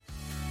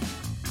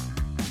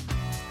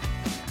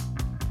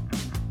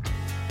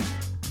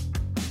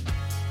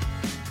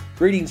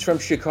Greetings from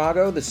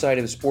Chicago, the site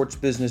of Sports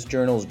Business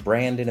Journal's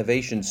Brand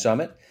Innovation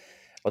Summit.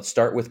 Let's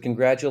start with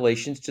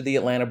congratulations to the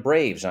Atlanta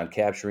Braves on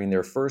capturing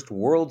their first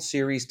World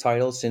Series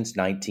title since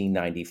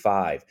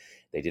 1995.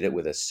 They did it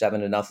with a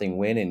 7-0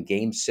 win in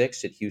Game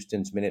 6 at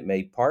Houston's Minute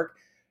Maid Park.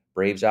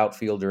 Braves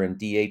outfielder and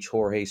DH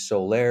Jorge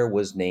Soler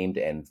was named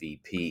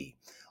MVP.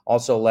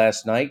 Also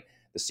last night,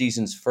 the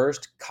season's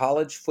first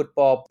college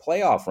football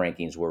playoff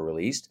rankings were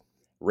released.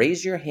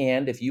 Raise your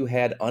hand if you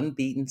had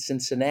unbeaten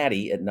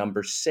Cincinnati at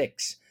number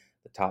 6.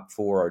 The top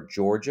 4 are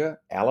Georgia,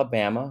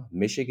 Alabama,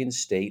 Michigan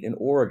State, and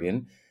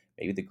Oregon.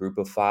 Maybe the group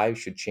of 5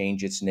 should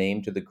change its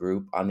name to the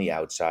group on the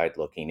outside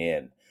looking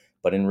in.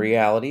 But in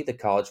reality, the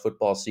college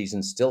football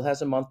season still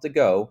has a month to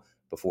go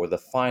before the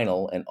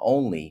final and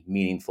only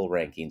meaningful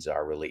rankings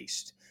are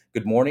released.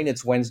 Good morning.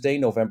 It's Wednesday,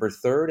 November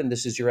 3rd, and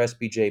this is your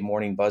SBJ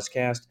Morning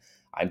Buzzcast.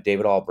 I'm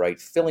David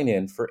Albright, filling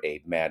in for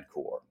Abe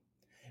Madcore.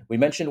 We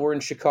mentioned we're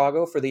in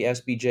Chicago for the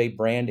SBJ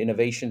Brand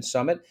Innovation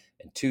Summit,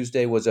 and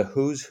Tuesday was a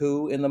who's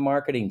who in the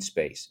marketing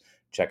space.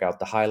 Check out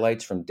the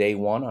highlights from day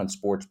one on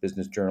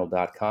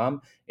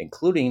sportsbusinessjournal.com,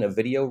 including a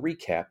video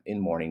recap in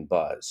Morning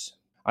Buzz.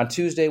 On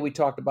Tuesday, we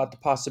talked about the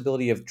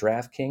possibility of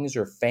DraftKings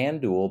or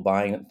FanDuel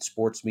buying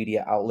sports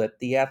media outlet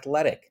The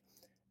Athletic.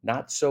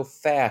 Not so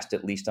fast,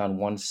 at least on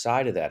one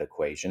side of that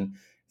equation.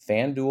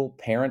 FanDuel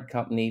parent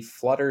company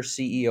Flutter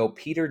CEO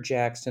Peter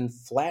Jackson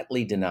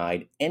flatly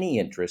denied any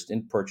interest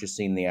in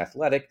purchasing The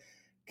Athletic,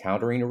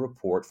 countering a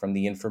report from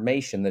The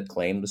Information that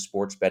claimed the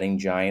sports betting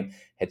giant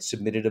had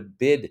submitted a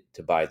bid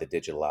to buy the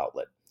digital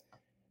outlet.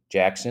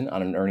 Jackson,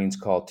 on an earnings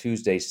call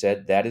Tuesday,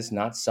 said that is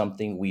not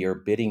something we are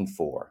bidding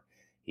for.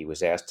 He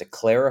was asked to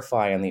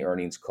clarify on the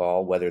earnings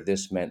call whether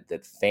this meant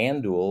that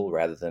FanDuel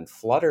rather than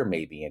Flutter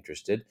may be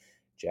interested.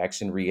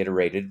 Jackson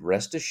reiterated,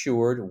 "Rest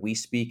assured, we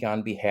speak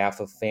on behalf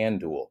of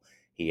FanDuel."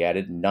 He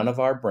added, "None of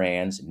our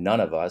brands,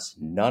 none of us,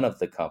 none of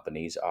the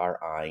companies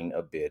are eyeing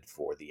a bid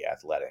for The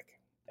Athletic."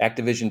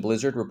 Activision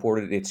Blizzard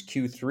reported its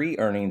Q3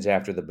 earnings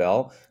after the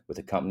bell, with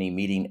the company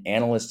meeting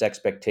analysts'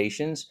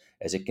 expectations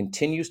as it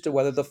continues to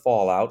weather the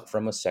fallout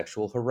from a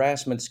sexual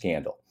harassment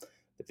scandal.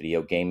 The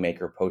video game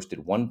maker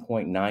posted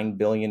 $1.9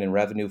 billion in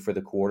revenue for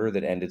the quarter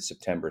that ended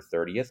September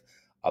 30th,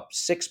 up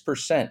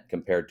 6%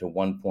 compared to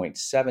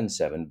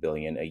 $1.77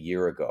 billion a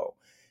year ago.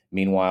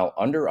 Meanwhile,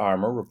 Under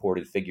Armour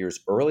reported figures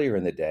earlier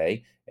in the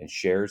day, and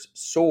shares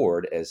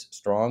soared as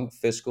strong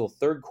fiscal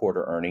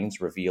third-quarter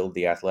earnings revealed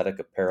the athletic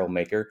apparel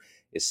maker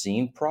is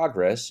seeing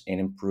progress in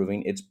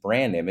improving its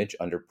brand image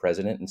under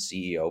President and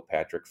CEO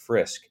Patrick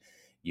Frisk.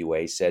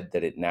 UA said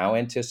that it now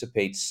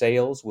anticipates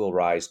sales will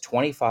rise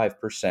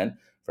 25%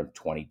 from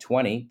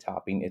 2020,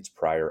 topping its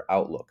prior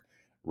outlook.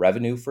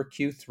 Revenue for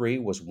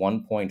Q3 was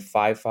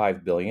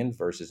 $1.55 billion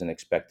versus an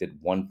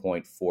expected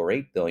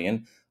 $1.48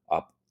 billion,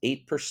 up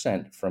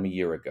 8% from a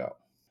year ago.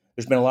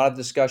 There's been a lot of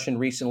discussion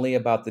recently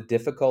about the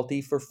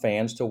difficulty for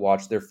fans to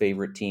watch their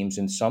favorite teams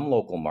in some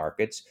local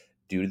markets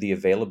due to the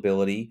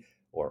availability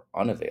or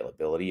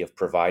unavailability of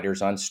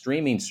providers on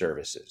streaming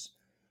services.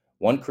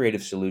 One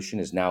creative solution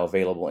is now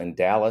available in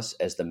Dallas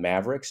as the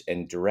Mavericks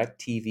and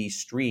DirecTV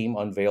Stream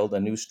unveiled a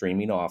new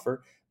streaming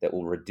offer that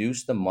will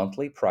reduce the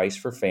monthly price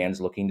for fans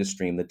looking to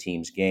stream the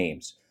team's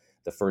games.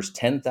 The first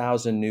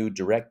 10,000 new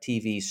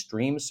DirecTV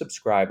Stream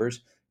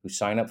subscribers who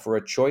sign up for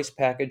a choice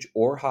package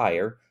or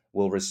higher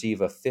will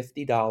receive a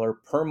 $50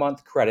 per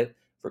month credit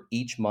for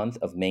each month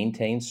of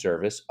maintained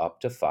service up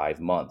to 5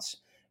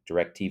 months.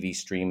 DirecTV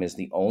Stream is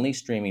the only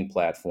streaming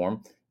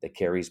platform that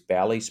carries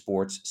Bally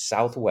Sports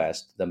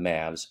Southwest, the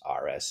Mavs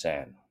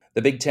RSN.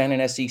 The Big Ten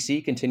and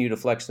SEC continue to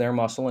flex their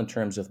muscle in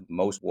terms of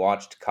most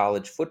watched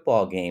college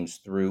football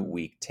games through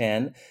Week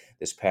 10.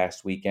 This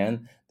past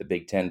weekend, the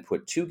Big Ten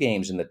put 2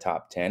 games in the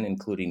top 10,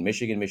 including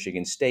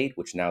Michigan State,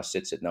 which now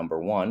sits at number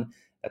 1.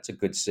 That's a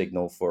good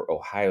signal for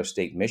Ohio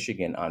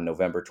State-Michigan on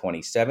November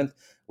 27th,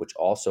 which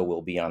also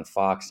will be on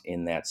Fox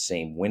in that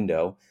same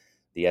window.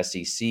 The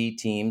SEC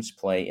teams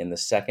play in the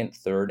second,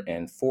 third,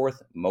 and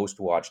fourth most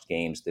watched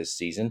games this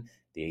season.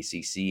 The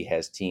ACC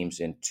has teams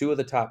in 2 of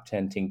the top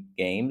 10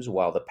 games,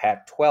 while the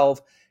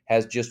Pac-12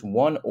 has just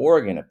 1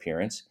 Oregon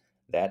appearance,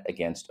 that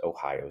against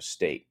Ohio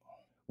State.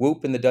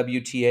 Whoop and the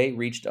WTA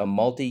reached a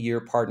multi-year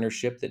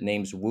partnership that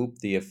names Whoop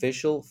the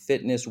official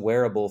fitness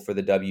wearable for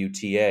the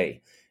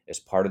WTA. As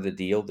part of the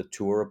deal, the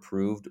tour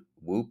approved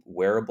Whoop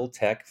wearable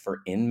tech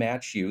for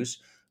in-match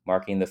use,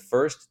 marking the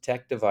first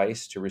tech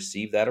device to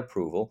receive that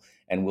approval,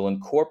 and will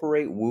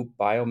incorporate Whoop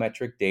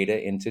biometric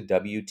data into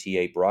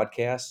WTA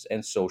broadcasts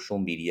and social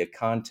media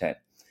content.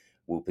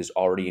 Whoop has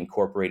already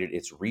incorporated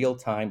its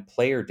real-time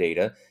player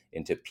data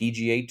into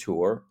PGA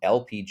Tour,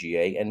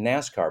 LPGA, and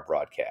NASCAR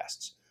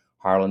broadcasts.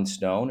 Harlan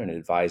Stone, an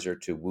advisor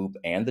to Whoop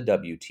and the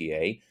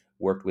WTA,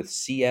 worked with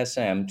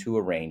CSM to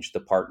arrange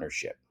the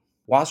partnership.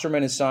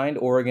 Wasserman has signed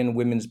Oregon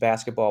women's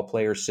basketball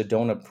player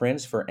Sedona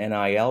Prince for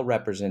NIL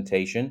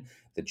representation.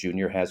 The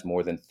junior has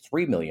more than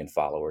 3 million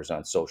followers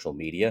on social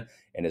media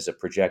and is a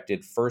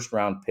projected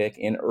first-round pick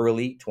in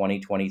early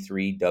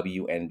 2023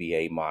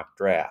 WNBA mock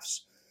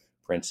drafts.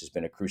 Prince has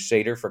been a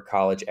crusader for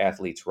college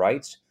athletes'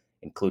 rights.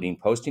 including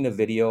posting a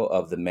video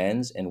of the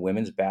men's and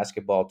women's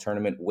basketball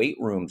tournament weight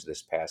rooms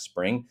this past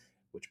spring,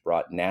 which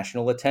brought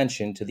national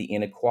attention to the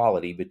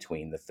inequality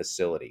between the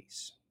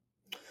facilities.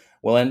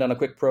 We'll end on a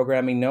quick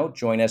programming note.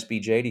 Join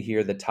SBJ to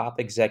hear the top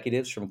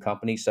executives from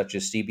companies such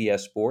as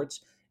CBS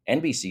Sports,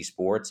 NBC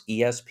Sports,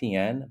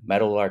 ESPN,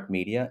 Meadowlark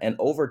Media, and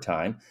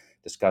Overtime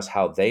discuss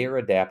how they are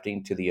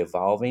adapting to the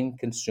evolving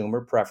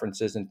consumer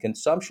preferences and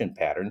consumption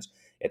patterns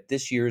at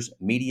this year's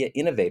Media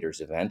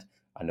Innovators event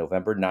on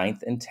November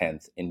 9th and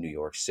 10th in New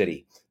York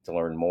City. To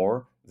learn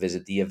more,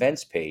 visit the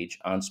events page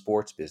on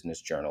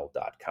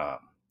sportsbusinessjournal.com.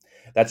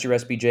 That's your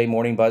SBJ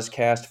Morning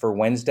Buzzcast for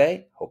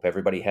Wednesday. Hope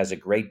everybody has a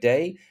great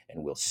day,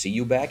 and we'll see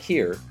you back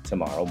here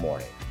tomorrow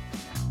morning.